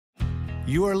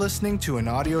You are listening to an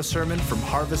audio sermon from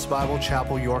Harvest Bible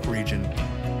Chapel, York Region.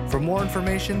 For more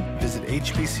information, visit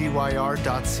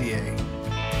hbcyr.ca.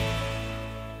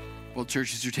 Well,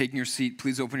 church, as you're taking your seat,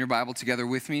 please open your Bible together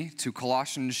with me to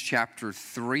Colossians chapter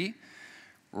 3.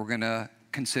 We're going to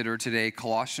consider today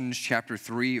Colossians chapter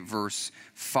 3, verse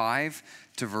 5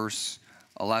 to verse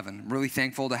 11. I'm really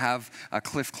thankful to have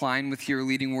Cliff Klein with here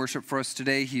leading worship for us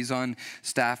today. He's on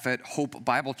staff at Hope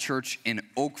Bible Church in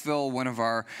Oakville, one of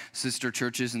our sister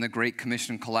churches in the Great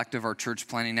Commission Collective, our church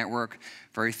planning network.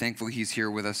 Very thankful he's here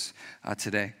with us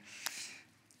today.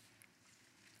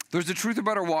 There's a truth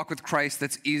about our walk with Christ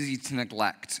that's easy to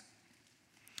neglect.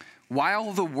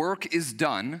 While the work is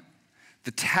done,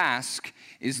 the task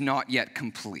is not yet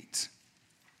complete.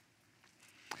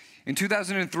 In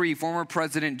 2003, former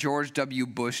President George W.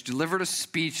 Bush delivered a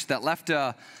speech that left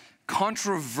a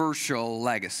controversial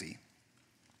legacy.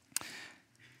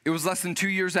 It was less than 2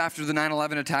 years after the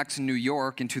 9/11 attacks in New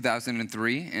York in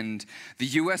 2003, and the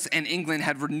U.S. and England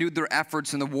had renewed their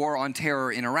efforts in the war on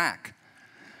terror in Iraq.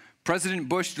 President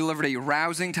Bush delivered a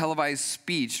rousing televised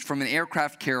speech from an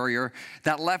aircraft carrier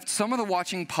that left some of the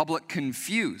watching public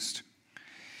confused.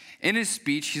 In his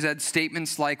speech, he said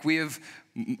statements like, "We have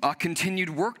continued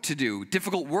work to do,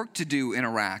 difficult work to do in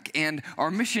Iraq, and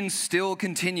our mission still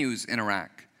continues in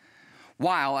Iraq."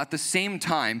 While at the same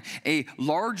time, a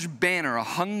large banner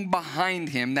hung behind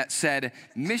him that said,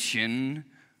 "Mission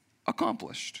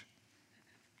accomplished."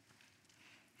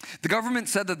 The government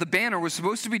said that the banner was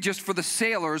supposed to be just for the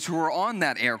sailors who were on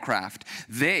that aircraft.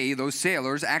 Those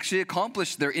sailors, actually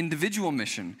accomplished their individual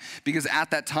mission because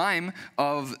at that time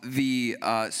of the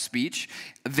speech,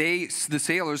 the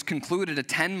sailors concluded a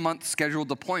 10-month scheduled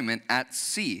deployment at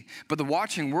sea. But the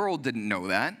watching world didn't know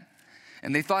that,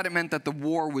 and they thought it meant that the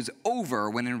war was over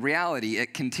when in reality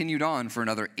it continued on for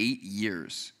another 8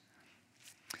 years.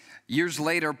 Years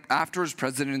later, after his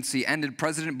presidency ended,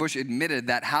 President Bush admitted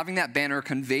that having that banner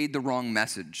conveyed the wrong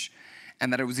message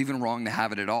and that it was even wrong to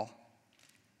have it at all.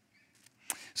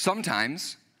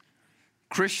 Sometimes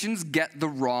Christians get the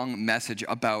wrong message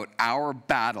about our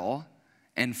battle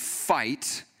and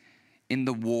fight in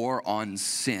the war on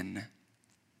sin.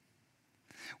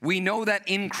 We know that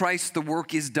in Christ the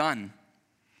work is done.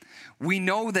 We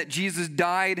know that Jesus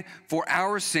died for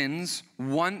our sins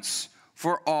once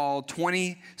for all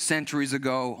 20 centuries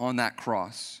ago on that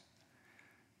cross.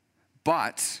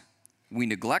 But we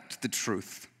neglect the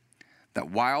truth that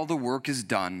while the work is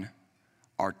done,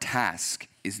 our task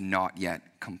is not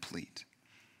yet complete.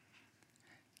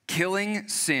 Killing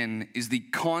sin is the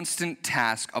constant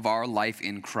task of our life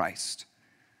in Christ.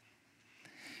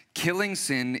 Killing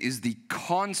sin is the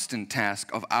constant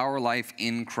task of our life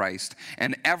in Christ.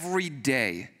 And every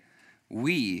day,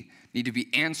 we need to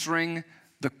be answering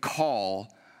the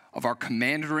call of our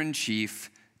commander-in-chief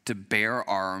to bear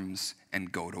arms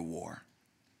and go to war.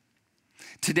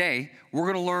 Today, we're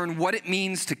going to learn what it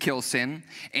means to kill sin,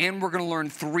 and we're going to learn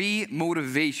 3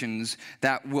 motivations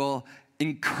that will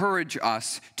encourage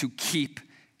us to keep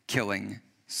killing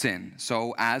sin.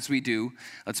 So as we do,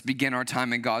 let's begin our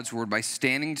time in God's Word by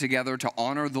standing together to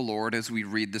honor the Lord as we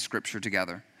read the Scripture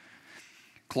together.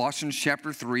 Colossians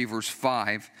chapter 3, verse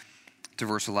 5 to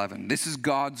verse 11. This is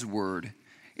God's Word.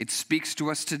 It speaks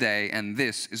to us today, and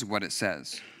this is what it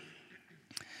says.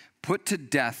 "Put to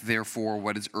death, therefore,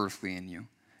 what is earthly in you: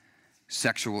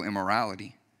 sexual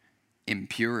immorality,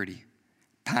 impurity,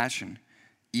 passion,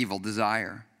 evil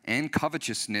desire, and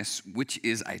covetousness, which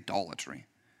is idolatry.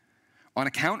 On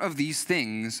account of these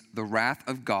things, the wrath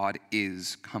of God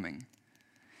is coming.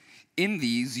 In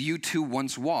these you too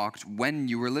once walked when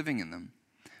you were living in them,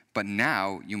 but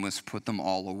now you must put them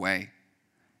all away: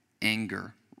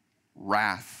 anger,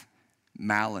 wrath,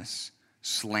 malice,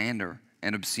 slander,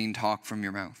 and obscene talk from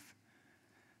your mouth.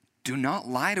 Do not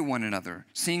lie to one another,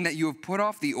 seeing that you have put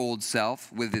off the old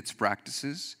self with its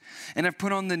practices, and have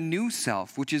put on the new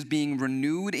self, which is being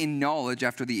renewed in knowledge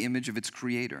after the image of its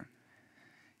creator.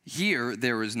 Here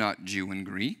there is not Jew and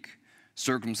Greek,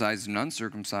 circumcised and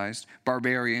uncircumcised,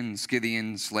 barbarian,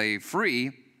 Scythian, slave,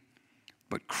 free,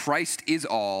 but Christ is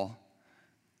all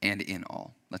and in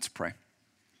all." Let's pray.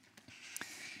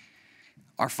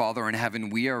 Our Father in heaven,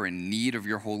 we are in need of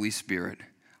your Holy Spirit.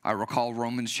 I recall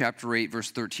Romans chapter 8, verse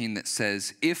 13 that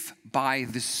says, "If by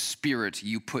the Spirit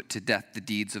you put to death the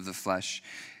deeds of the flesh,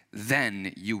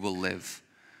 then you will live."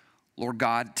 Lord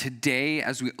God, today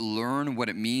as we learn what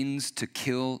it means to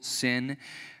kill sin,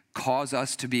 cause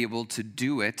us to be able to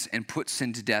do it and put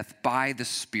sin to death by the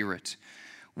Spirit.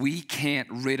 We can't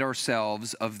rid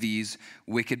ourselves of these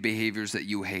wicked behaviors that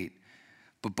you hate.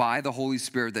 but by the Holy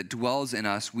Spirit that dwells in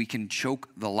us, we can choke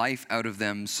the life out of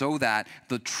them so that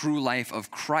the true life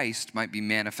of Christ might be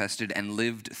manifested and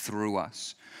lived through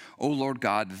us. O Lord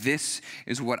God, this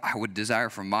is what I would desire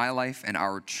for my life and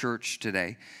our church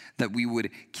today, that we would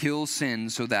kill sin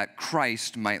so that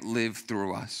Christ might live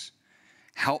through us.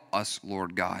 Help us,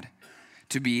 Lord God,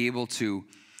 to be able to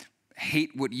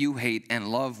hate what you hate and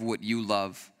love what you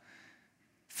love.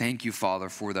 Thank you, Father,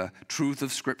 for the truth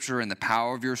of Scripture and the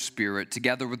power of your Spirit.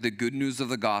 Together with the good news of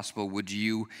the gospel, would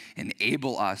you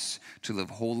enable us to live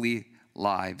holy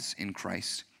lives in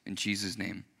Christ. In Jesus'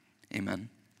 name, amen.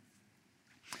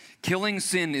 Killing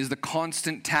sin is the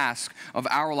constant task of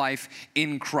our life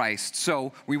in Christ.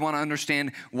 So we want to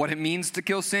understand what it means to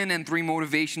kill sin and 3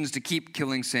 motivations to keep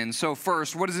killing sin. So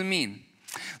first, what does it mean?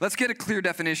 Let's get a clear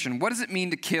definition. What does it mean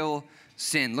to kill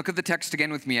sin? Look at the text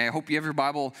again with me. I hope you have your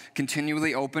Bible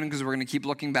continually open because we're going to keep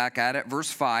looking back at it. Verse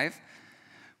 5,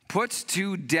 put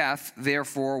to death,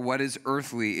 therefore, what is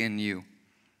earthly in you.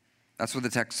 That's what the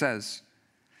text says.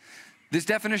 This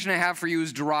definition I have for you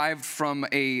is derived from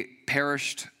a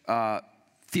perished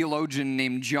theologian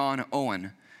named John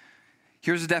Owen.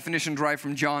 Here's a definition derived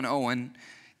from John Owen.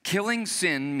 Killing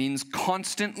sin means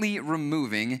constantly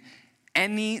removing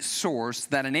any source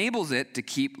that enables it to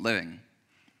keep living.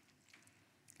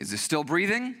 Is it still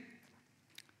breathing?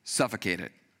 Suffocate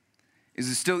it. Is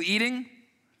it still eating?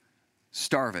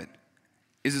 Starve it.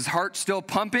 Is his heart still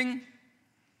pumping?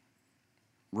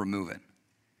 Remove it.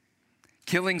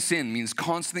 Killing sin means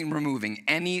constantly removing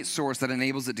any source that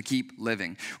enables it to keep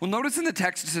living. Well, notice in the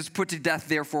text it says, put to death,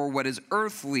 therefore, what is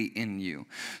earthly in you.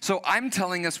 So I'm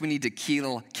telling us we need to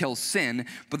kill sin,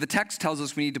 but the text tells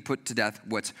us we need to put to death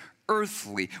what's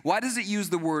earthly. Why does it use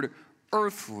the word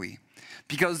earthly?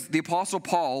 Because the Apostle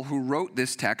Paul, who wrote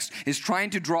this text, is trying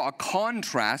to draw a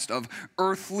contrast of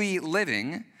earthly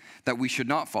living that we should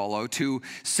not follow to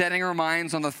setting our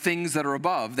minds on the things that are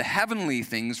above, the heavenly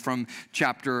things from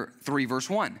chapter 3, verse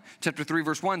 1. Chapter 3,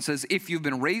 verse 1 says, if you've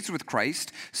been raised with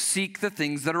Christ, seek the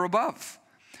things that are above,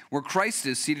 where Christ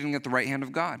is seated at the right hand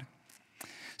of God.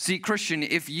 See, Christian,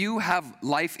 if you have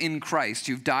life in Christ,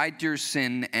 you've died to your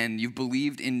sin and you've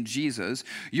believed in Jesus,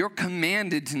 you're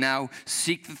commanded to now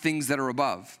seek the things that are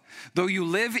above. Though you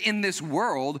live in this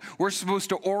world, we're supposed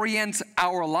to orient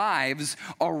our lives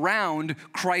around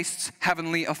Christ's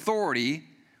heavenly authority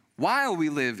while we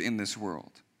live in this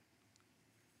world.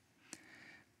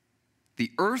 The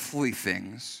earthly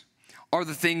things are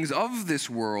the things of this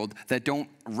world that don't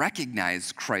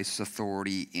recognize Christ's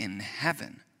authority in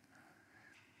heaven.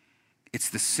 It's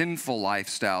the sinful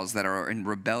lifestyles that are in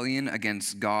rebellion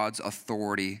against God's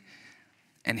authority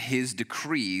and his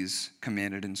decrees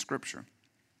commanded in Scripture.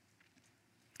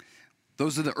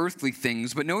 Those are the earthly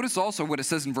things, but notice also what it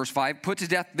says in verse 5, put to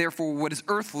death, therefore, what is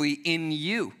earthly in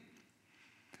you.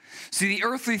 See, the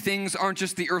earthly things aren't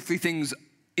just the earthly things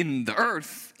in the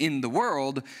earth, in the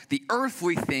world. The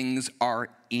earthly things are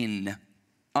in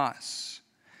us.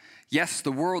 Yes,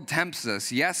 the world tempts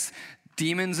us. Yes,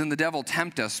 demons and the devil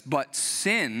tempt us, but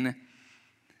sin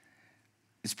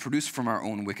is produced from our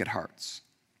own wicked hearts.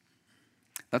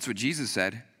 That's what Jesus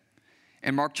said.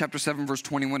 In Mark chapter 7, verse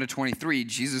 21 to 23,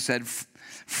 Jesus said,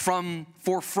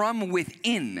 For from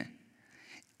within,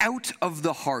 out of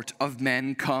the heart of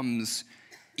men comes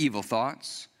evil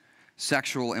thoughts,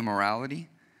 sexual immorality,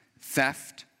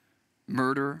 theft,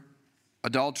 murder,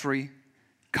 adultery,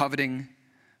 coveting,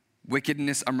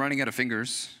 wickedness, I'm running out of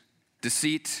fingers,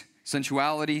 deceit,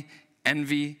 sensuality,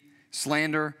 envy,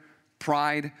 slander,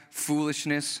 pride,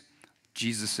 foolishness.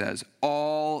 Jesus says,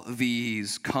 all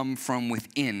these come from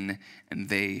within and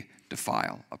they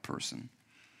defile a person.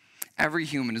 Every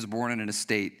human is born in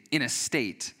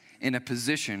a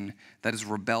position that is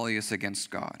rebellious against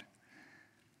God.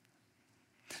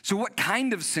 So what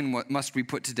kind of sin must we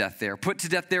put to death there? Put to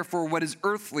death, therefore, what is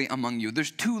earthly among you.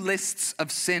 There's 2 lists of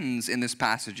sins in this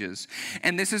passages.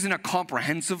 And this isn't a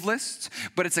comprehensive list,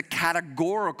 but it's a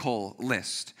categorical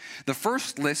list. The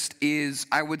first list is,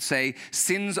 I would say,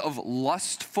 sins of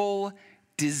lustful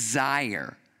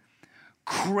desire.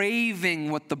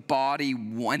 Craving what the body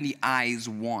and the eyes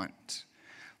want.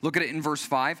 Look at it in verse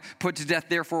 5. Put to death,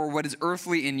 therefore, what is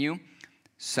earthly in you.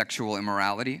 Sexual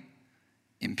immorality,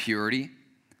 impurity,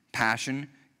 passion,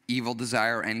 evil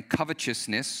desire, and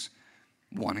covetousness,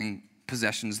 wanting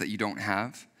possessions that you don't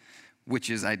have, which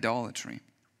is idolatry.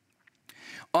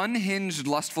 Unhinged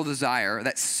lustful desire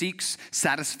that seeks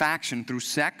satisfaction through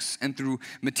sex and through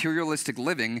materialistic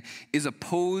living is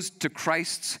opposed to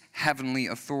Christ's heavenly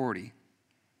authority.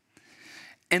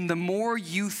 And the more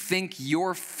you think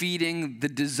you're feeding the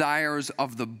desires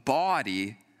of the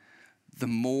body, the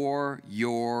more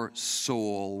your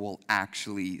soul will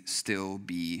actually still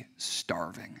be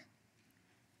starving.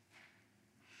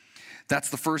 That's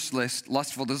the first list,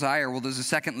 lustful desire. Well, there's a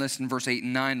second list in verse 8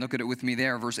 and 9. Look at it with me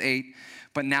there, verse 8.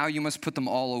 But now you must put them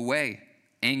all away: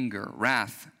 anger,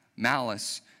 wrath,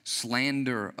 malice,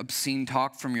 slander, obscene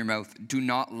talk from your mouth. Do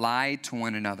not lie to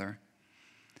one another.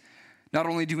 Not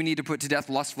only do we need to put to death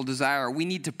lustful desire, we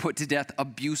need to put to death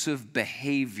abusive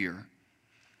behavior.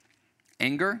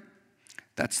 Anger,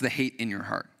 that's the hate in your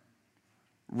heart.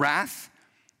 Wrath,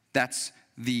 that's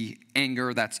the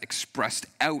anger that's expressed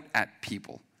out at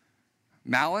people.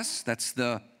 Malice, that's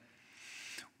the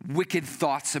wicked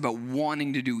thoughts about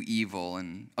wanting to do evil.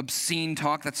 And obscene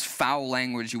talk, that's foul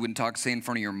language you wouldn't say in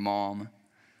front of your mom.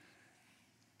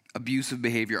 Abusive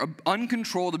behavior.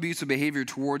 Uncontrolled abusive behavior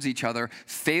towards each other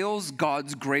fails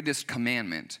God's greatest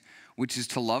commandment, which is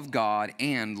to love God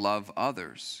and love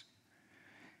others.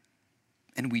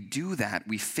 And we do that,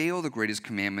 we fail the greatest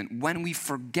commandment when we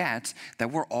forget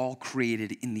that we're all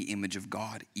created in the image of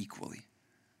God equally,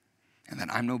 and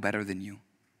that I'm no better than you.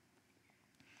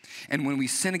 And when we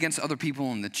sin against other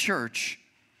people in the church,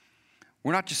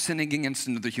 we're not just sinning against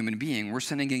another human being, we're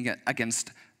sinning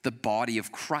against the body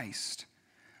of Christ.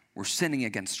 We're sinning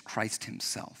against Christ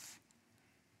himself.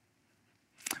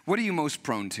 What are you most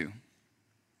prone to?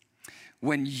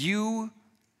 When you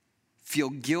feel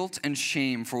guilt and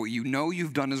shame for what you know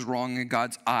you've done is wrong in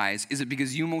God's eyes, is it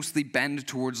because you mostly bend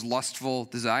towards lustful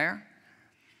desire?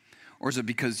 Or is it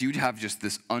because you have just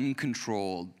this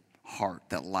uncontrolled heart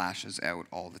that lashes out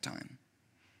all the time?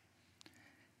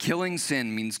 Killing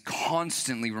sin means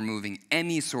constantly removing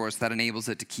any source that enables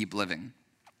it to keep living.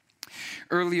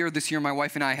 Earlier this year, my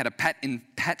wife and I had a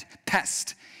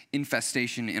pest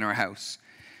infestation in our house.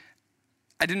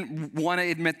 I didn't want to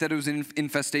admit that it was an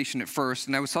infestation at first,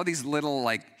 and I saw these little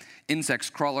insects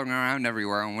crawling around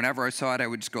everywhere, and whenever I saw it, I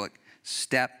would just go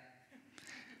step,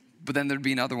 but then there'd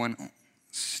be another one,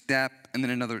 step, and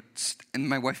then another, and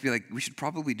my wife would be like, we should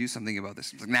probably do something about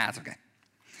this. I was like, nah, it's okay.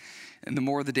 And the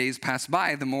more the days passed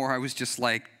by, the more I was just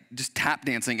tap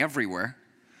dancing everywhere.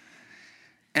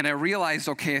 And I realized,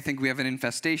 okay, I think we have an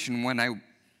infestation when I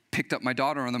picked up my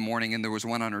daughter in the morning and there was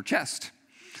one on her chest.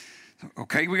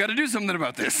 Okay, we got to do something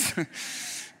about this.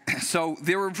 So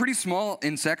they were pretty small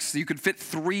insects. You could fit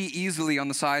 3 easily on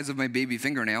the size of my baby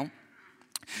fingernail.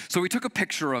 So we took a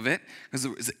picture of it because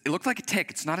it looked like a tick.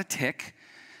 It's not a tick.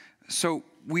 So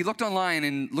we looked online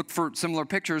and looked for similar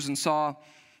pictures and saw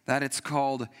that it's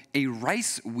called a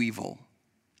rice weevil.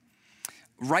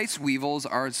 Rice weevils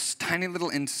are tiny little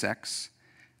insects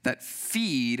that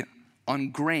feed on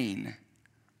grain,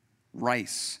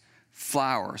 rice,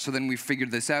 flour. So then we figured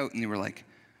this out and they were like,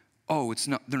 oh,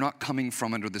 they're not coming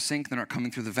from under the sink, they're not coming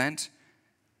through the vent.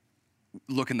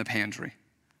 Look in the pantry.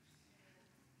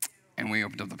 And we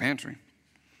opened up the pantry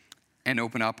and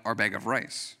opened up our bag of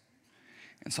rice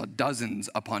and saw dozens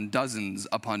upon dozens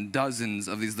upon dozens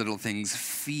of these little things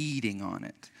feeding on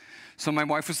it. So my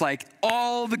wife was like,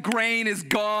 all the grain is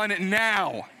gone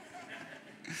now.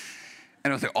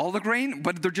 And I was like, all the grain?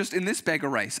 But they're just in this bag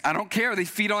of rice. I don't care. They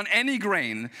feed on any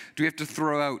grain. Do we have to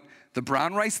throw out the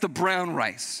brown rice? The brown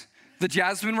rice. The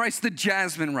jasmine rice? The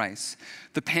jasmine rice.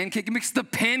 The pancake mix? The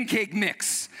pancake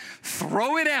mix.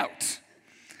 Throw it out.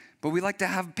 But we like to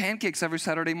have pancakes every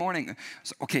Saturday morning.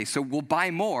 So we'll buy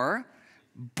more,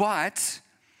 but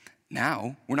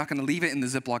now we're not going to leave it in the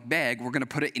Ziploc bag. We're going to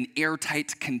put it in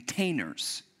airtight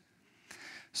containers.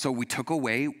 So we took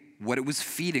away what it was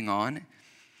feeding on,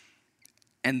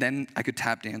 and then I could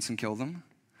tap dance and kill them.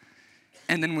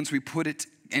 And then once we put it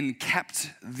and kept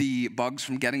the bugs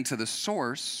from getting to the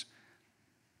source,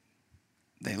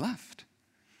 they left.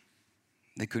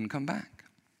 They couldn't come back.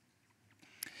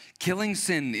 Killing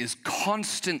sin is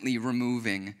constantly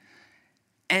removing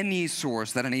any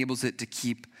source that enables it to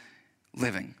keep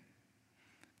living.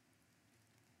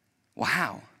 Well,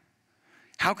 how?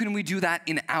 How can we do that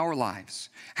in our lives?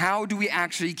 How do we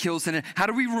actually kill sin? How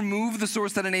do we remove the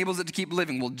source that enables it to keep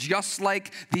living? Well, just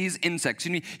like these insects,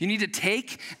 you need to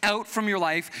take out from your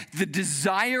life the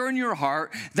desire in your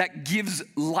heart that gives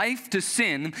life to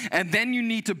sin, and then you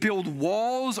need to build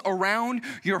walls around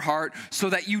your heart so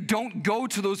that you don't go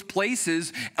to those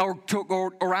places or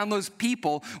around those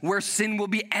people where sin will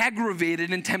be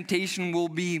aggravated and temptation will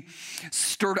be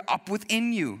stirred up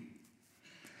within you.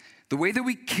 The way that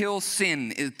we kill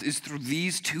sin is through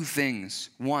these 2 things.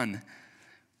 1,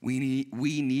 we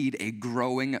need a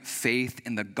growing faith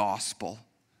in the gospel.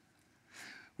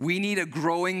 We need a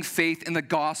growing faith in the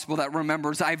gospel that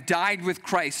remembers, I've died with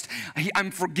Christ.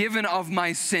 I'm forgiven of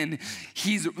my sin.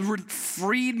 He's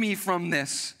freed me from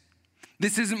this.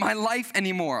 This isn't my life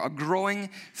anymore. A growing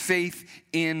faith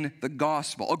in the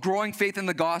gospel. A growing faith in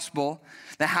the gospel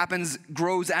that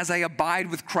grows as I abide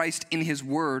with Christ in his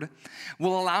word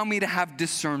will allow me to have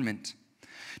discernment.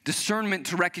 Discernment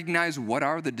to recognize what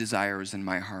are the desires in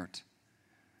my heart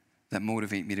that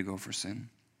motivate me to go for sin.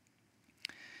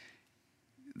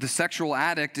 The sexual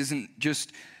addict isn't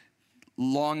just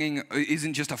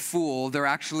a fool. They're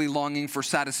actually longing for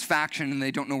satisfaction and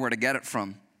they don't know where to get it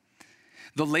from.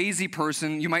 The lazy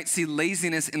person, you might see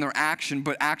laziness in their action,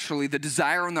 but actually the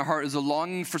desire in their heart is a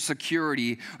longing for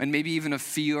security and maybe even a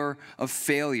fear of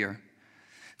failure.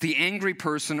 The angry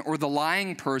person or the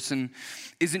lying person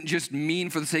isn't just mean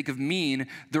for the sake of mean.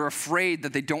 They're afraid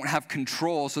that they don't have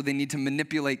control, so they need to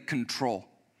manipulate control.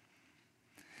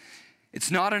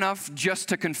 It's not enough just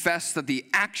to confess that the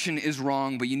action is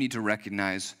wrong, but you need to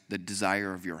recognize the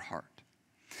desire of your heart.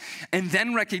 And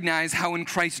then recognize how in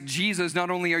Christ Jesus, not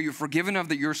only are you forgiven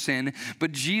of your sin,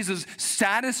 but Jesus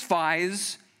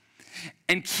satisfies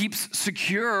and keeps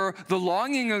secure the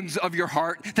longings of your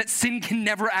heart that sin can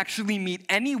never actually meet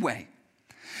anyway.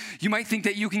 You might think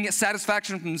that you can get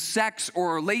satisfaction from sex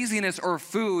or laziness or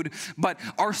food, but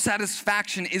our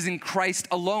satisfaction is in Christ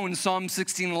alone. Psalm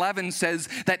 16:11 says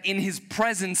that in his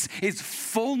presence is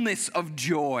fullness of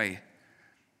joy.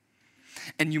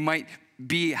 And you might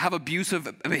have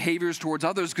abusive behaviors towards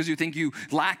others because you think you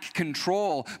lack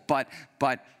control, but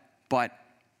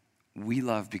we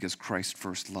love because Christ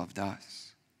first loved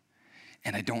us.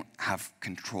 And I don't have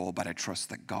control, but I trust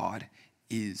that God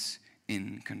is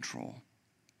in control.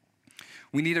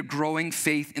 We need a growing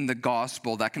faith in the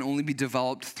gospel that can only be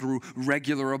developed through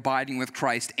regular abiding with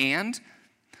Christ. And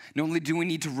not only do we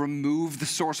need to remove the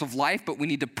source of life, but we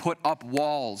need to put up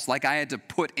walls, like I had to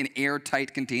put in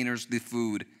airtight containers the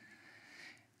food.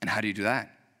 And how do you do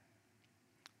that?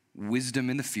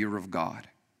 Wisdom in the fear of God.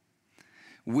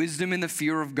 Wisdom in the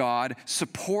fear of God,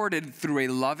 supported through a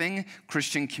loving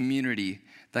Christian community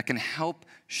that can help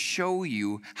show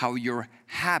you how your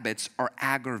habits are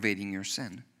aggravating your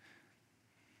sin.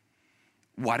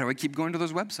 Why do I keep going to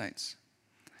those websites?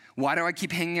 Why do I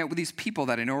keep hanging out with these people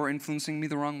that I know are influencing me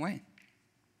the wrong way?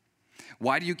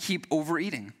 Why do you keep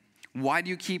overeating? Why do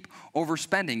you keep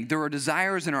overspending? There are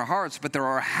desires in our hearts, but there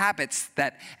are habits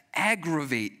that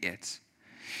aggravate it.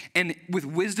 And with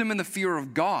wisdom and the fear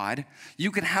of God,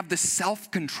 you can have the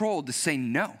self-control to say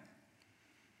no.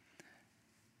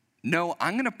 No,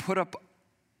 I'm going to put up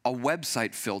a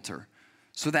website filter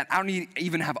so that I don't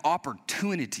even have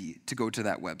opportunity to go to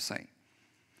that website.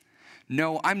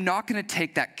 No, I'm not going to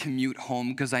take that commute home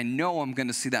because I know I'm going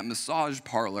to see that massage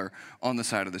parlor on the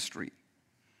side of the street.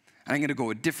 And I'm going to go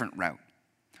a different route.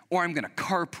 Or I'm going to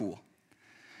carpool.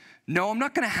 No, I'm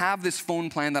not going to have this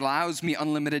phone plan that allows me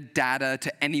unlimited data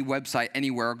to any website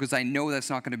anywhere because I know that's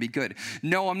not going to be good.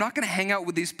 No, I'm not going to hang out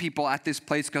with these people at this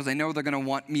place because I know they're going to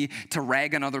want me to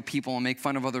rag on other people and make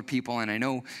fun of other people, and I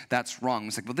know that's wrong.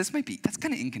 It's like, well, that's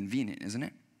kind of inconvenient, isn't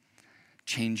it?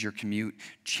 Change your commute,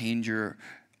 change your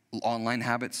online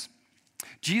habits.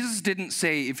 Jesus didn't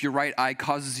say if your right eye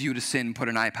causes you to sin, put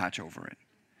an eye patch over it.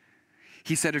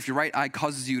 He said if your right eye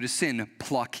causes you to sin,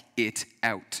 pluck it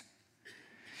out.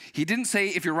 He didn't say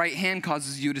if your right hand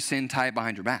causes you to sin, tie it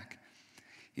behind your back.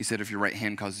 He said if your right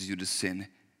hand causes you to sin,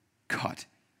 cut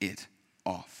it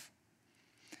off.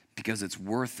 Because it's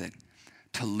worth it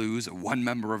to lose one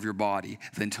member of your body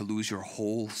than to lose your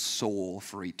whole soul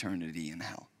for eternity in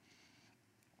hell.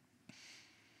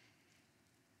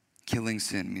 Killing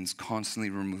sin means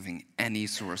constantly removing any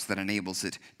source that enables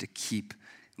it to keep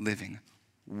living.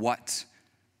 What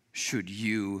should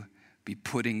you be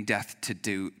putting death to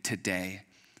do today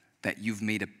that you've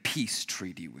made a peace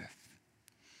treaty with?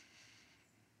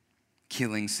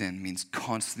 Killing sin means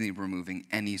constantly removing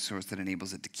any source that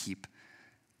enables it to keep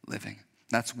living.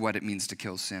 That's what it means to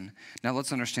kill sin. Now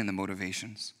let's understand the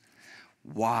motivations.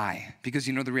 Why? Because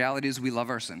the reality is we love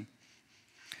our sin.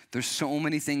 There's so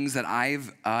many things that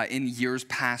I've, in years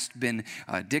past, been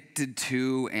addicted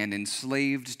to and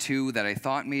enslaved to that I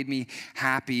thought made me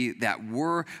happy, that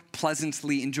were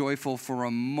pleasantly enjoyable for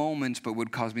a moment, but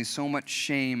would cause me so much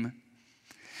shame.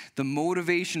 The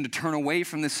motivation to turn away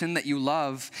from the sin that you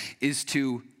love is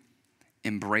to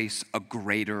embrace a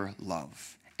greater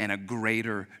love and a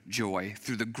greater joy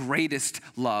through the greatest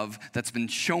love that's been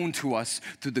shown to us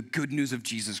through the good news of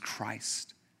Jesus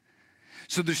Christ.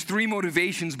 So there's three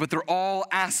motivations, but they're all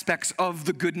aspects of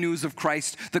the good news of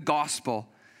Christ, the gospel.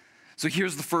 So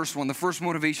here's the first one, the first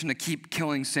motivation to keep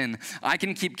killing sin. I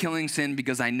can keep killing sin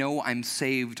because I know I'm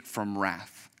saved from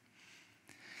wrath.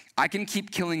 I can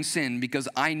keep killing sin because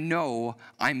I know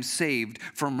I'm saved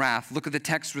from wrath. Look at the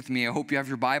text with me. I hope you have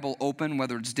your Bible open,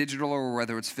 whether it's digital or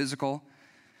whether it's physical.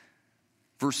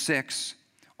 Verse 6,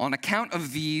 on account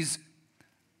of these,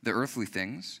 the earthly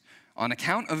things, on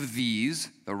account of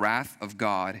these, the wrath of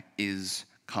God is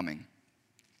coming.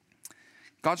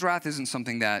 God's wrath isn't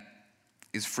something that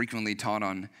is frequently taught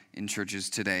on in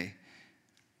churches today.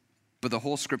 But the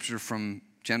whole scripture from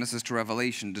Genesis to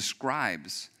Revelation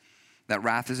describes that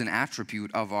wrath is an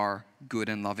attribute of our good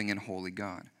and loving and holy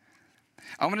God.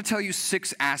 I want to tell you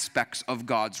 6 aspects of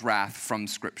God's wrath from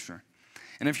scripture.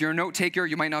 And if you're a note taker,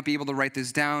 you might not be able to write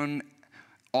this down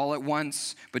all at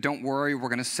once, but don't worry, we're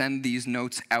going to send these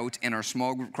notes out in our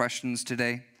small group questions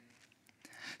today.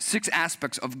 6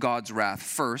 aspects of God's wrath.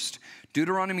 First,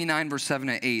 Deuteronomy 9, verse 7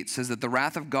 to 8 says that the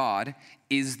wrath of God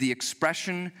is the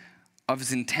expression of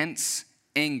his intense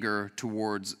anger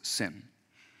towards sin.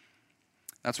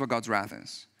 That's what God's wrath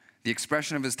is. The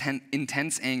expression of his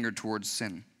intense anger towards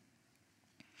sin.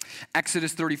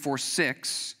 Exodus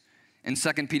 34:6 and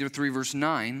 2 Peter 3, verse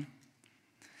 9.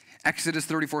 Exodus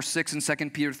 34:6 and 2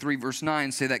 Peter 3, verse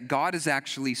 9 say that God is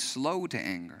actually slow to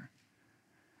anger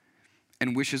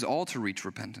and wishes all to reach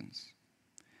repentance.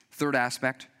 Third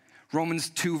aspect, Romans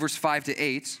 2, verse 5 to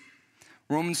 8.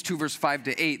 Romans 2, verse 5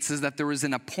 to 8 says that there is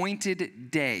an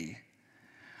appointed day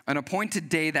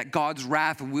that God's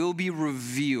wrath will be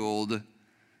revealed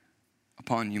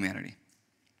upon humanity.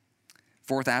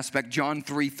 Fourth aspect, John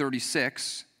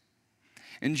 3:36.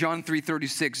 In John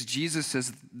 3:36, Jesus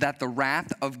says that the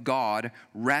wrath of God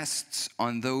rests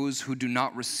on those who do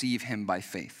not receive him by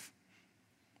faith.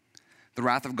 The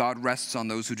wrath of God rests on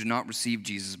those who do not receive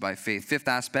Jesus by faith. Fifth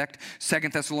aspect,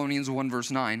 2 Thessalonians 1,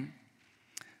 verse 9.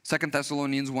 2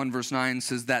 Thessalonians 1, verse 9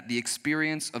 says that the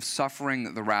experience of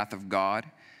suffering the wrath of God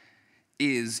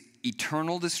is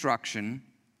eternal destruction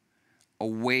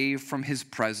away from his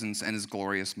presence and his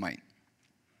glorious might.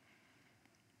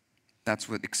 That's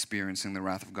what experiencing the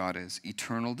wrath of God is.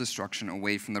 Eternal destruction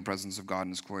away from the presence of God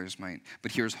and his glorious might.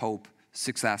 But here's hope.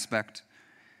 6th aspect.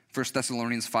 1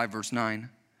 Thessalonians 5, verse 9.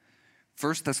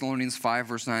 1 Thessalonians 5,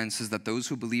 verse 9 says that those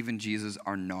who believe in Jesus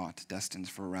are not destined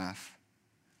for wrath.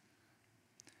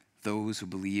 Those who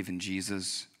believe in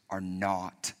Jesus are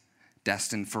not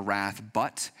destined for wrath,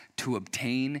 but to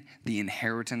obtain the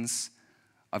inheritance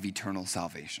of eternal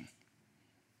salvation.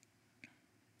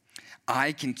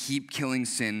 I can keep killing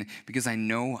sin because I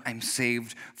know I'm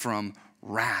saved from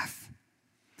wrath.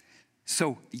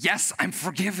 So, yes, I'm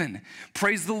forgiven.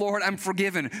 Praise the Lord, I'm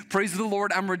forgiven. Praise the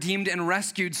Lord, I'm redeemed and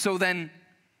rescued. So then,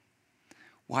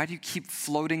 why do you keep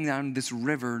floating down this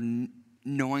river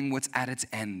knowing what's at its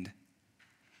end?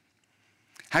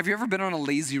 Have you ever been on a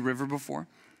lazy river before?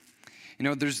 You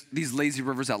know, there's these lazy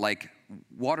rivers at like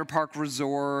water park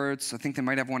resorts. I think they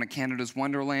might have one at Canada's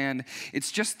Wonderland.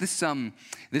 It's just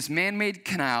this man-made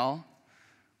canal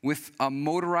with a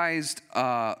motorized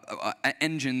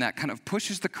engine that kind of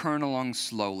pushes the current along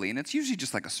slowly. And it's usually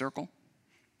just like a circle.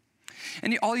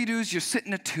 And all you do is you sit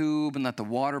in a tube and let the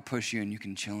water push you, and you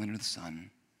can chill under the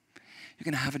sun. You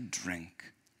can have a drink.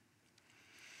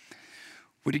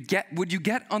 Would you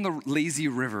get on the lazy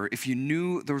river if you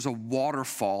knew there was a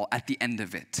waterfall at the end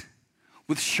of it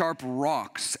with sharp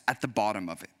rocks at the bottom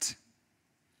of it?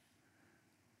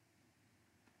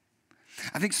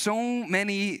 I think so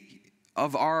many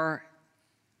of our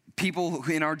people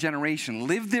in our generation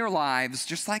live their lives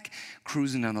just like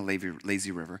cruising down the lazy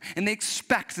river. And they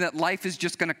expect that life is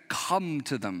just going to come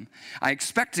to them. I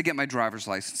expect to get my driver's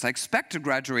license. I expect to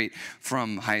graduate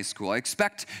from high school. I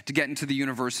expect to get into the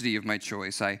university of my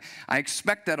choice. I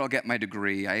expect that I'll get my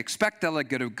degree. I expect that I'll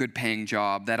get a good paying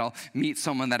job, that I'll meet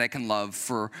someone that I can love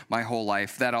for my whole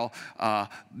life, that I'll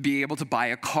be able to buy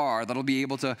a car, that I'll be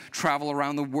able to travel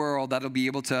around the world, that I'll be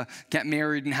able to get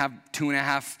married and have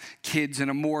 2.5 kids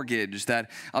and a mortgage, that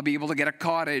I'll be able to get a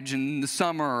cottage in the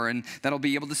summer, and that I'll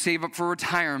be able to save up for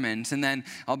retirement, and then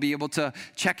I'll be able to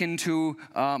check into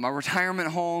a retirement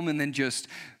home and then just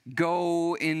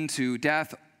go into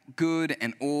death good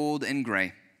and old and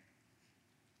gray.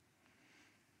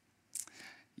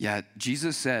 Yet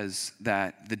Jesus says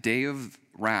that the day of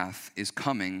wrath is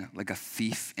coming like a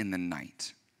thief in the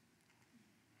night.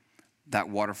 That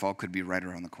waterfall could be right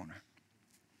around the corner.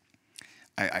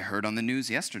 I heard on the news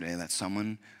yesterday that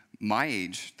someone my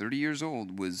age, 30 years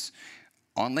old, was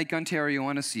on Lake Ontario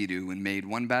on a Sea-Doo and made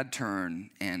one bad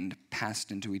turn and passed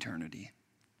into eternity.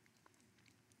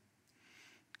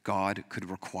 God could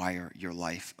require your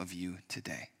life of you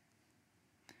today.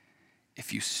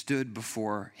 If you stood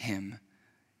before him,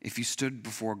 if you stood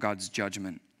before God's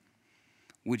judgment,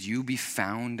 would you be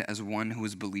found as one who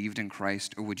has believed in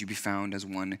Christ, or would you be found as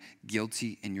one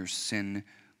guilty in your sin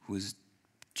who is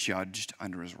judged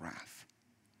under his wrath?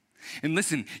 And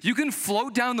listen, you can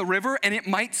float down the river and it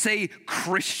might say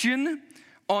Christian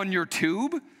on your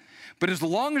tube, but as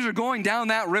long as you're going down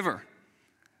that river,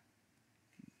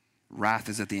 wrath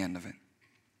is at the end of it.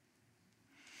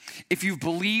 If you've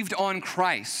believed on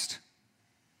Christ,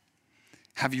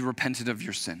 have you repented of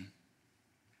your sin?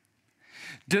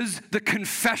 Does the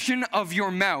confession of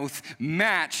your mouth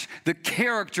match the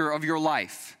character of your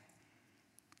life?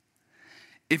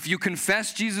 If you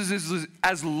confess Jesus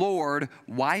as Lord,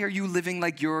 why are you living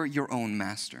like you're your own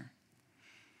master?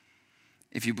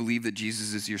 If you believe that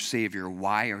Jesus is your Savior,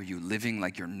 why are you living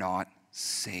like you're not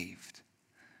saved?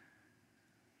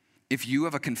 If you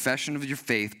have a confession of your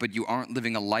faith, but you aren't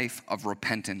living a life of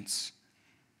repentance,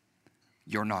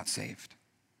 you're not saved.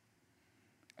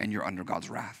 And you're under God's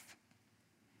wrath.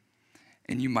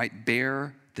 And you might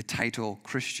bear the title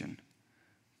Christian,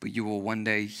 but you will one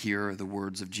day hear the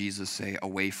words of Jesus say,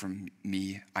 "Away from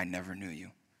me, I never knew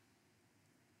you."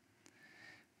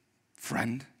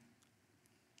 Friend,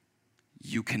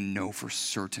 you can know for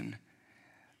certain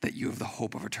that you have the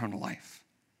hope of eternal life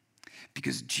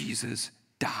because Jesus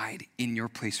died in your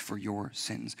place for your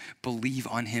sins. Believe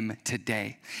on him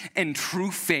today. And true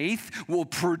faith will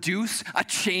produce a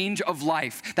change of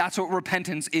life. That's what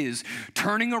repentance is.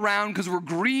 Turning around because we're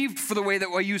grieved for the way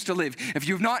that we used to live. If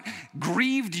you've not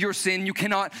grieved your sin, you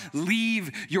cannot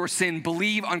leave your sin.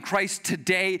 Believe on Christ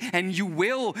today and you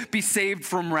will be saved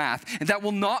from wrath. And that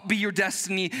will not be your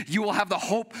destiny. You will have the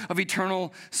hope of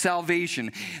eternal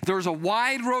salvation. There's a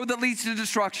wide road that leads to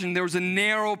destruction. There's a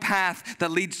narrow path that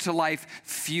leads to life.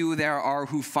 Few there are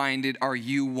who find it. Are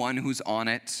you one who's on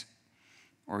it?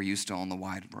 Or are you still on the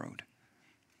wide road?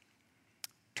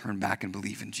 Turn back and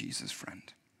believe in Jesus, friend.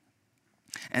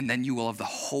 And then you will have the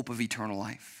hope of eternal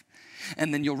life.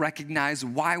 And then you'll recognize,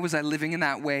 why was I living in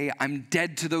that way? I'm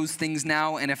dead to those things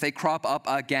now, and if they crop up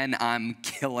again, I'm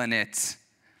killing it.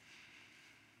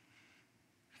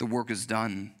 The work is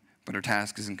done, but our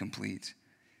task isn't complete.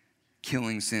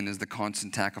 Killing sin is the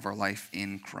constant attack of our life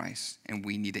in Christ, and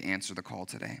we need to answer the call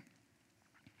today.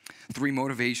 3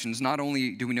 motivations. Not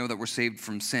only do we know that we're saved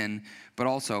from sin, but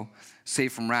also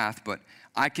saved from wrath, but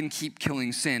I can keep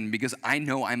killing sin because I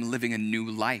know I'm living a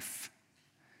new life.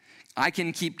 I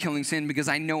can keep killing sin because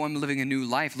I know I'm living a new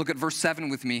life. Look at verse 7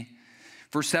 with me.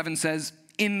 Verse 7 says,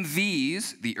 "In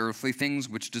these, the earthly things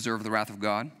which deserve the wrath of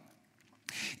God,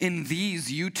 in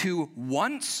these you too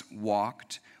once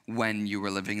walked when you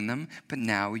were living in them, but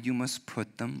now you must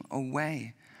put them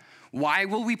away." Why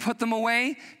will we put them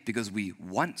away? Because we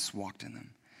once walked in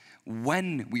them,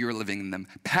 when we were living in them.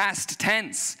 Past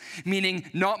tense, meaning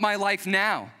not my life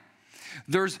now.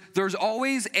 There's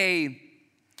always a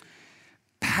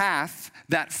path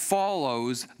that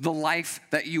follows the life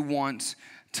that you want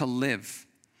to live.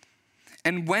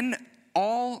 And when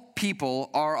all people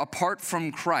are apart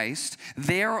from Christ,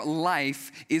 their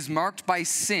life is marked by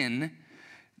sin.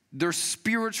 Their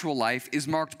spiritual life is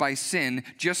marked by sin,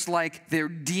 just like their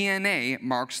DNA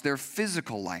marks their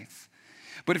physical life.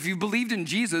 But if you believed in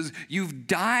Jesus, you've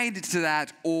died to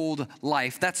that old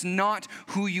life. That's not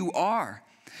who you are.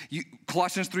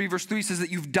 Colossians 3 verse 3 says that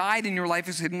you've died and your life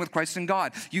is hidden with Christ in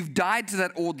God. You've died to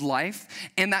that old life,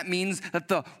 and that means that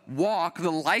the walk,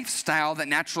 the lifestyle that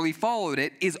naturally followed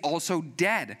it is also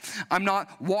dead. I'm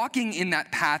not walking in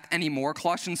that path anymore.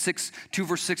 Colossians 2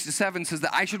 verse 6 to 7 says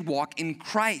that I should walk in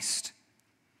Christ.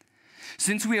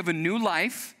 Since we have a new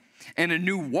life and a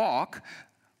new walk,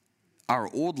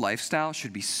 our old lifestyle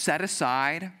should be set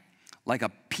aside like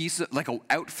an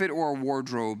outfit or a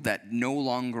wardrobe that no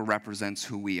longer represents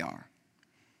who we are.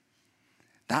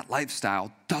 That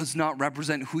lifestyle does not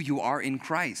represent who you are in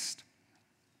Christ.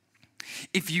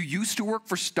 If you used to work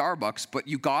for Starbucks, but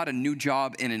you got a new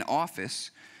job in an office,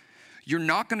 you're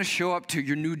not going to show up to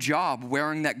your new job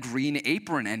wearing that green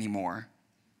apron anymore.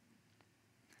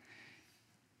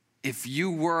 If you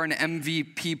were an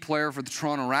MVP player for the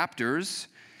Toronto Raptors,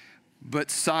 but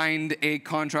signed a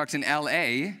contract in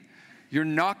LA, you're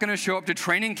not going to show up to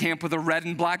training camp with a red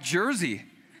and black jersey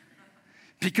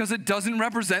because it doesn't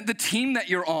represent the team that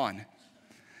you're on.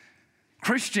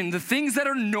 Christian, the things that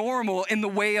are normal in the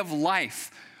way of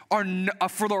life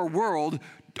for our world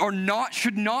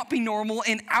should not be normal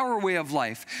in our way of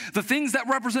life. The things that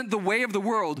represent the way of the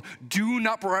world do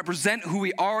not represent who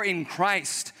we are in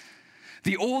Christ.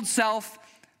 The old self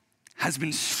has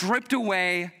been stripped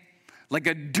away like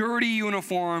a dirty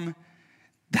uniform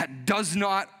that does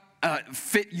not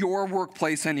fit your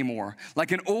workplace anymore,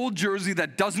 like an old jersey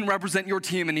that doesn't represent your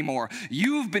team anymore.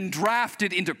 You've been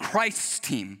drafted into Christ's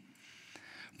team.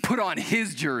 Put on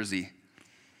his jersey.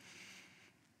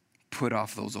 Put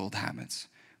off those old habits.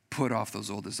 Put off those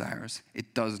old desires.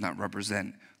 It does not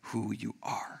represent who you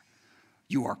are.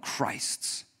 You are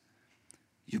Christ's.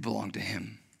 You belong to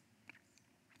him.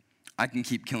 I can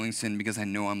keep killing sin because I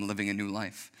know I'm living a new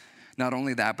life. Not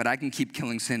only that, but I can keep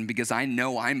killing sin because I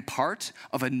know I'm part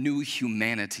of a new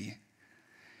humanity.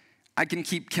 I can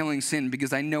keep killing sin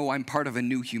because I know I'm part of a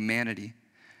new humanity.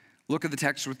 Look at the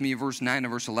text with me, verse 9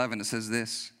 and verse 11. It says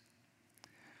this: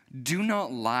 "Do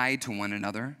not lie to one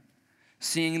another,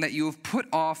 seeing that you have put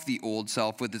off the old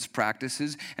self with its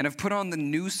practices and have put on the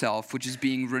new self, which is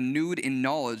being renewed in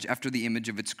knowledge after the image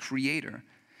of its creator.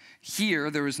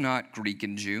 Here there is not Greek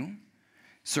and Jew,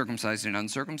 circumcised and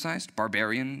uncircumcised,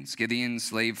 barbarian, Scythian,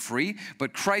 slave, free,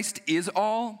 but Christ is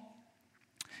all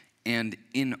and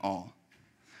in all."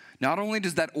 Not only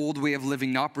does that old way of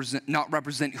living not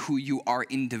represent who you are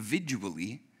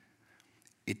individually,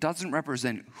 it doesn't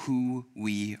represent who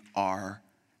we are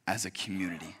as a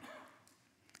community.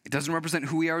 It doesn't represent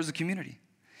who we are as a community.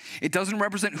 It doesn't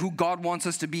represent who God wants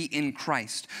us to be in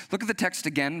Christ. Look at the text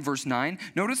again, verse 9.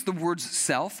 Notice the words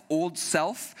self, old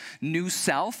self, new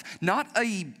self. Not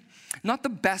the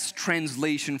best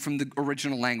translation from the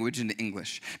original language into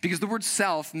English, because the word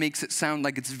self makes it sound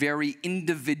like it's very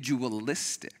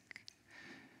individualistic.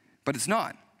 But it's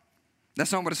not.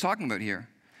 That's not what it's talking about here.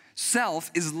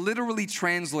 Self is literally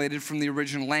translated from the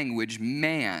original language,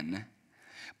 man.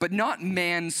 But not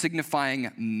man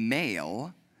signifying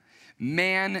male,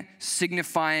 man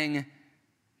signifying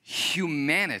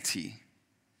humanity.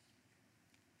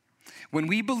 When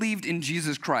we believed in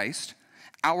Jesus Christ,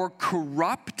 our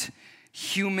corrupt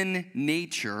human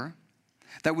nature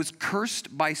that was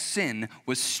cursed by sin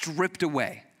was stripped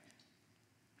away.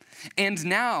 And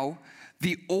now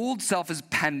the old self has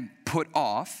been put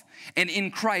off, and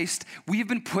in Christ we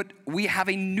have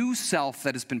a new self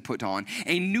that has been put on,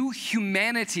 a new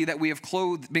humanity that we have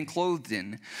been clothed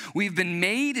in. We've been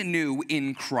made new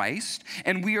in Christ,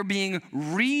 and we are being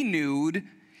renewed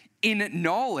in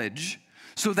knowledge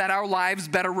so that our lives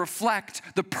better reflect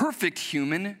the perfect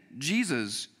human,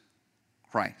 Jesus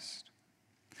Christ.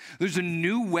 There's a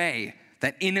new way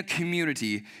that in a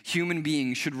community, human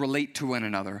beings should relate to one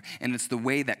another, and it's the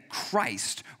way that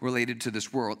Christ related to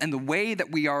this world. And the way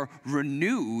that we are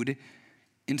renewed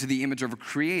into the image of a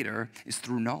creator is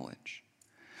through knowledge.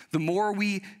 The more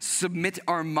we submit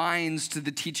our minds to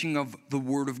the teaching of the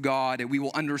Word of God, we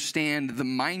will understand the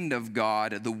mind of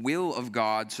God, the will of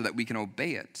God, so that we can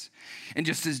obey it. And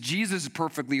just as Jesus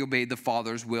perfectly obeyed the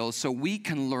Father's will, so we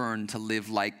can learn to live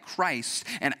like Christ,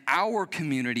 and our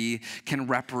community can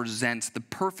represent the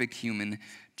perfect human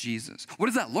Jesus. What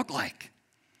does that look like?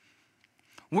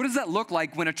 What does that look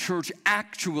like when a church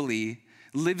actually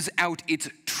lives out its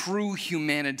true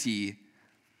humanity?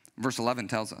 Verse 11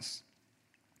 tells us,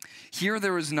 "Here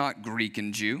there is not Greek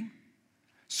and Jew,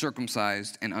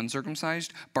 circumcised and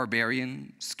uncircumcised,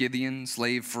 barbarian, Scythian,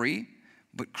 slave, free,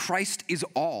 but Christ is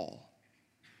all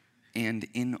and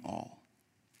in all."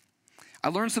 I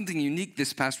learned something unique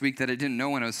this past week that I didn't know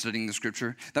when I was studying the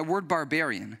scripture. That word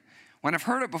barbarian, when I've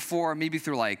heard it before, maybe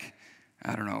through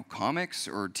comics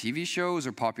or TV shows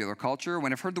or popular culture,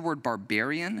 when I've heard the word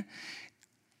barbarian,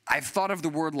 I've thought of the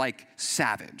word like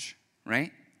savage,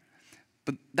 right?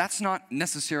 But that's not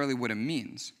necessarily what it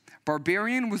means.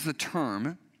 Barbarian was the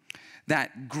term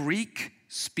that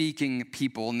Greek-speaking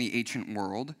people in the ancient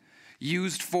world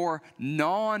used for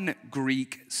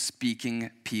non-Greek-speaking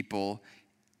people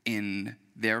in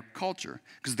their culture.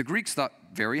 Because the Greeks thought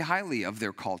very highly of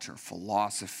their culture,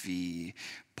 philosophy,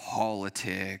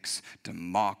 politics,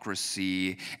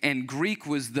 democracy, and Greek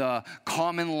was the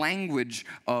common language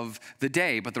of the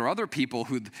day. But there are other people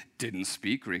who didn't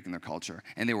speak Greek in their culture,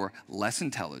 and they were less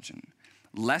intelligent,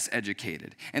 less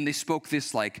educated, and they spoke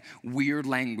this weird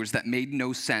language that made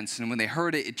no sense, and when they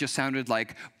heard it, it just sounded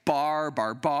like bar,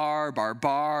 bar, bar, bar,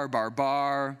 bar, bar,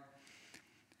 bar.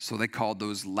 So they called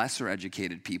those lesser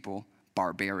educated people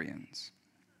barbarians.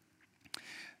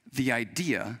 The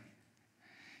idea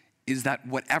is that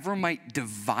whatever might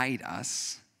divide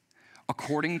us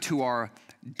according to our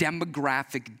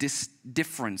demographic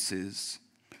differences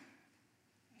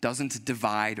doesn't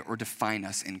divide or define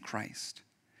us in Christ.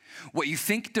 What you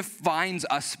think defines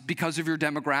us because of your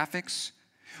demographics,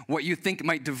 what you think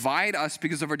might divide us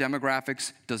because of our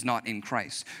demographics, does not in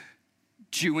Christ.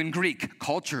 Jew and Greek,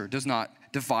 culture does not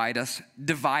divide us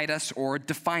or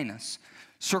define us.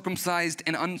 Circumcised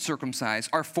and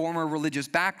uncircumcised, our former religious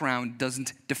background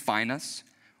doesn't define us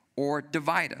or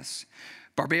divide us.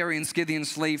 Barbarian, Scythian,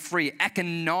 slave free,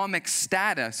 economic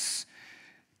status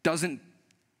doesn't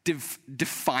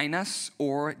define us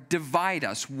or divide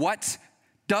us. What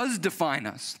does define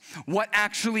us? What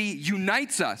actually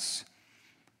unites us?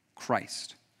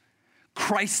 Christ.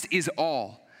 Christ is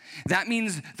all. That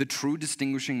means the true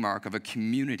distinguishing mark of a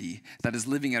community that is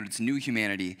living out its new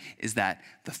humanity is that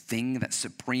the thing that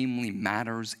supremely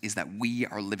matters is that we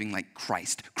are living like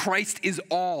Christ. Christ is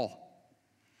all.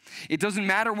 It doesn't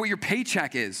matter what your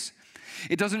paycheck is.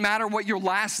 It doesn't matter what your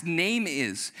last name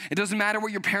is. It doesn't matter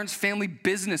what your parents' family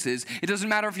business is. It doesn't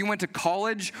matter if you went to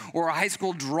college or a high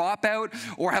school dropout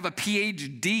or have a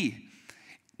PhD.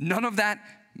 None of that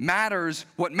matters.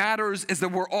 What matters is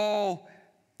that we're all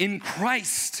in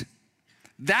Christ.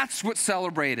 That's what's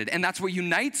celebrated, and that's what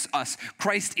unites us.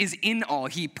 Christ is in all.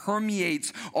 He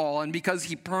permeates all, and because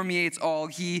he permeates all,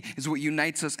 he is what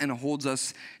unites us and holds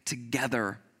us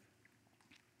together.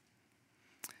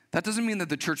 That doesn't mean that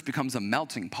the church becomes a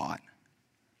melting pot.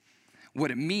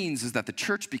 What it means is that the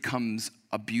church becomes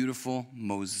a beautiful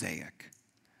mosaic.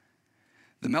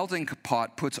 The melting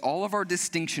pot puts all of our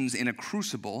distinctions in a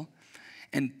crucible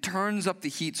and turns up the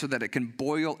heat so that it can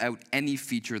boil out any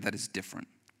feature that is different.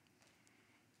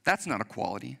 That's not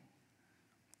equality.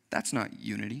 That's not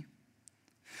unity.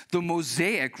 The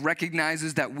mosaic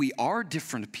recognizes that we are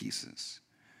different pieces,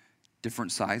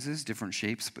 different sizes, different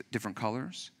shapes, but different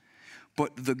colors.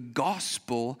 But the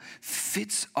gospel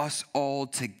fits us all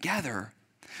together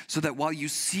so that while you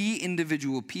see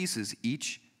individual pieces,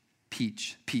 each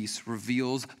piece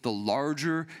reveals the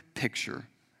larger picture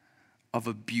of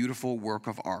a beautiful work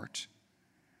of art.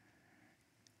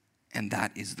 And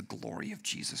that is the glory of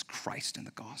Jesus Christ in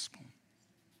the gospel.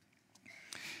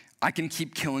 I can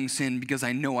keep killing sin because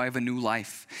I know I have a new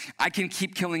life. I can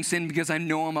keep killing sin because I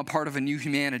know I'm a part of a new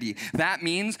humanity. That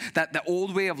means that the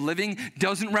old way of living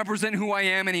doesn't represent who I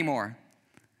am anymore.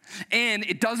 And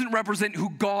it doesn't represent who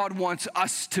God wants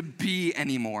us to be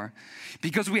anymore.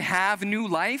 Because we have a new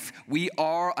life, we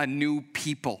are a new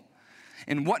people.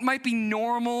 And what might be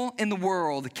normal in the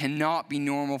world cannot be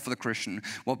normal for the Christian.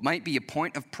 What might be a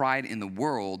point of pride in the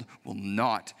world will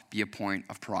not be a point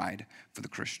of pride for the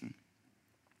Christian.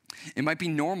 It might be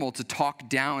normal to talk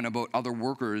down about other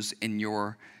workers at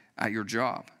your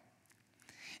job.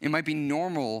 It might be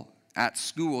normal at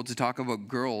school to talk about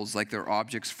girls like they're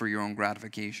objects for your own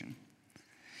gratification.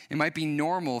 It might be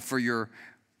normal for your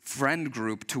friend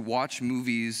group to watch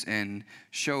movies and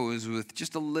shows with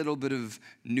just a little bit of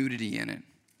nudity in it.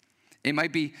 It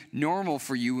might be normal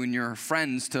for you and your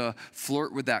friends to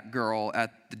flirt with that girl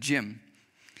at the gym.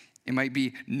 It might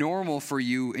be normal for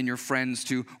you and your friends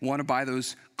to want to buy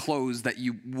those clothes that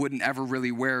you wouldn't ever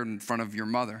really wear in front of your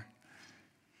mother.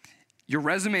 Your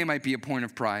resume might be a point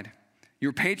of pride.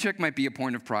 Your paycheck might be a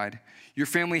point of pride. Your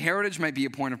family heritage might be a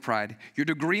point of pride. Your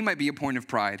degree might be a point of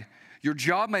pride. Your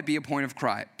job might be a point of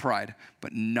pride,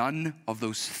 but none of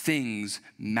those things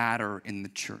matter in the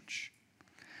church.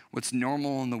 What's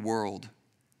normal in the world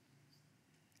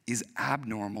is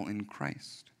abnormal in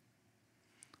Christ.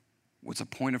 What's a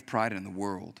point of pride in the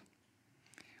world,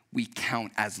 we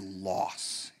count as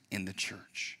loss in the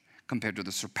church compared to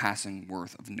the surpassing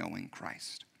worth of knowing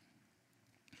Christ.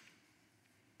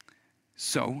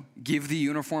 So, give the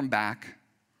uniform back,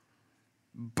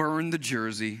 burn the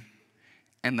jersey,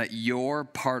 and let your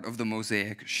part of the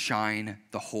mosaic shine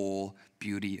the whole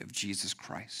beauty of Jesus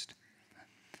Christ.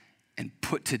 And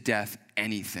put to death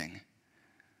anything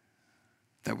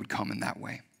that would come in that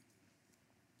way.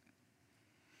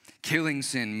 Killing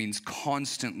sin means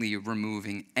constantly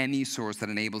removing any source that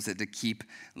enables it to keep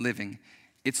living.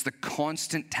 It's the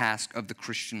constant task of the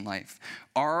Christian life.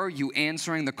 Are you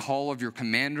answering the call of your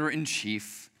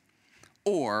commander-in-chief,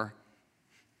 or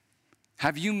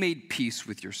have you made peace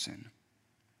with your sin?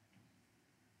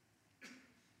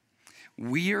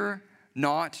 We're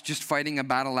not just fighting a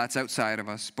battle that's outside of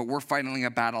us, but we're fighting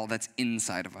a battle that's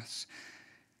inside of us.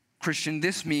 Christian,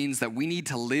 this means that we need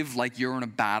to live like you're in a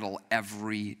battle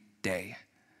every day,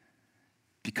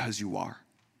 because you are.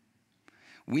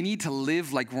 We need to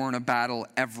live like we're in a battle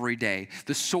every day.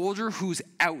 The soldier who's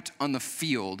out on the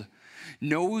field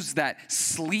knows that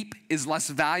sleep is less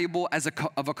valuable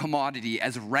of a commodity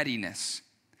as readiness.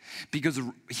 Because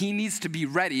he needs to be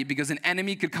ready, because an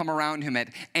enemy could come around him at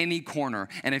any corner.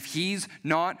 And if he's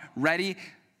not ready,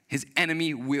 his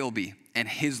enemy will be, and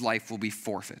his life will be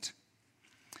forfeit.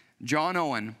 John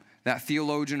Owen, that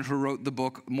theologian who wrote the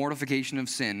book Mortification of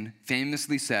Sin,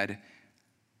 famously said,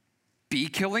 "Be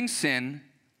killing sin,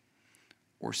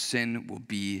 or sin will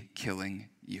be killing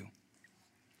you."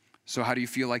 So how do you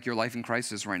feel like your life in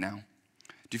Christ is right now?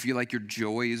 Do you feel like your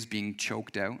joy is being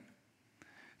choked out?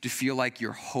 Do you feel like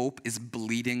your hope is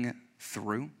bleeding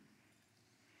through?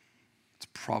 It's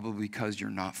probably because you're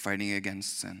not fighting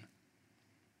against sin.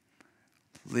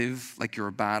 Live like you're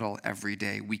a battle every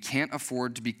day. We can't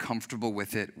afford to be comfortable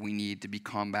with it. We need to be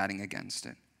combating against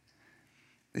it.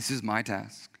 This is my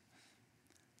task.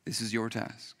 This is your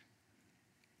task.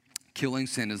 Killing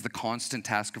sin is the constant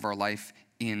task of our life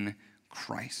in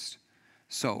Christ.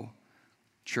 So,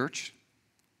 church,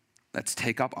 let's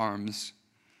take up arms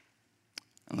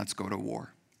and let's go to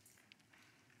war.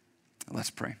 Let's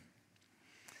pray.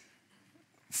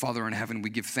 Father in heaven, we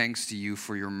give thanks to you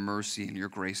for your mercy and your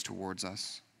grace towards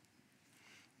us.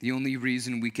 The only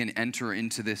reason we can enter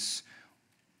into this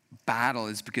battle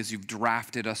is because you've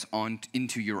drafted us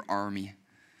into your army.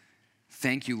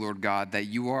 Thank you, Lord God, that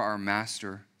you are our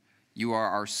master, you are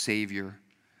our Savior,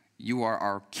 you are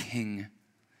our King,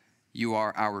 you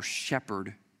are our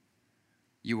shepherd,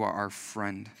 you are our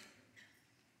friend.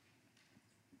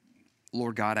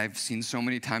 Lord God, I've seen so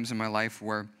many times in my life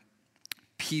where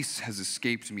peace has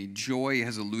escaped me, joy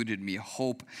has eluded me,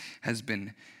 hope has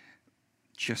been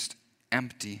just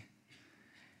empty.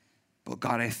 But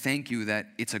God, I thank you that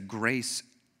it's a grace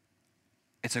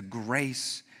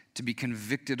to be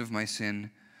convicted of my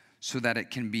sin so that it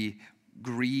can be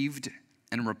grieved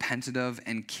and repented of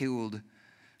and killed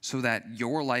so that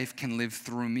your life can live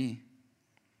through me.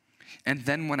 And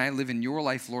then when I live in your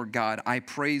life, Lord God, I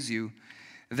praise you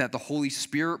that the Holy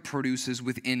Spirit produces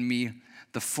within me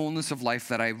the fullness of life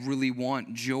that I really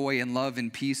want, joy and love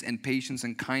and peace and patience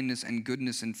and kindness and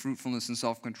goodness and fruitfulness and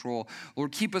self-control.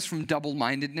 Lord, keep us from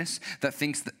double-mindedness that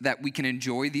thinks that we can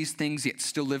enjoy these things yet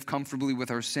still live comfortably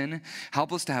with our sin.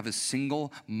 Help us to have a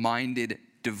single-minded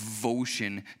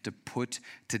devotion to put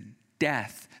to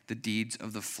death the deeds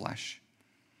of the flesh.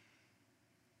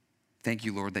 Thank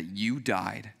you, Lord, that you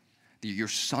died, that your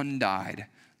Son died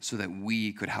so that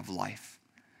we could have life.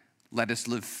 Let us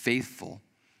live faithful,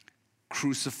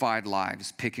 crucified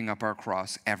lives, picking up our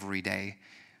cross every day,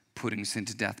 putting sin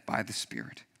to death by the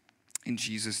Spirit. In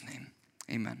Jesus' name,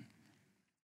 amen.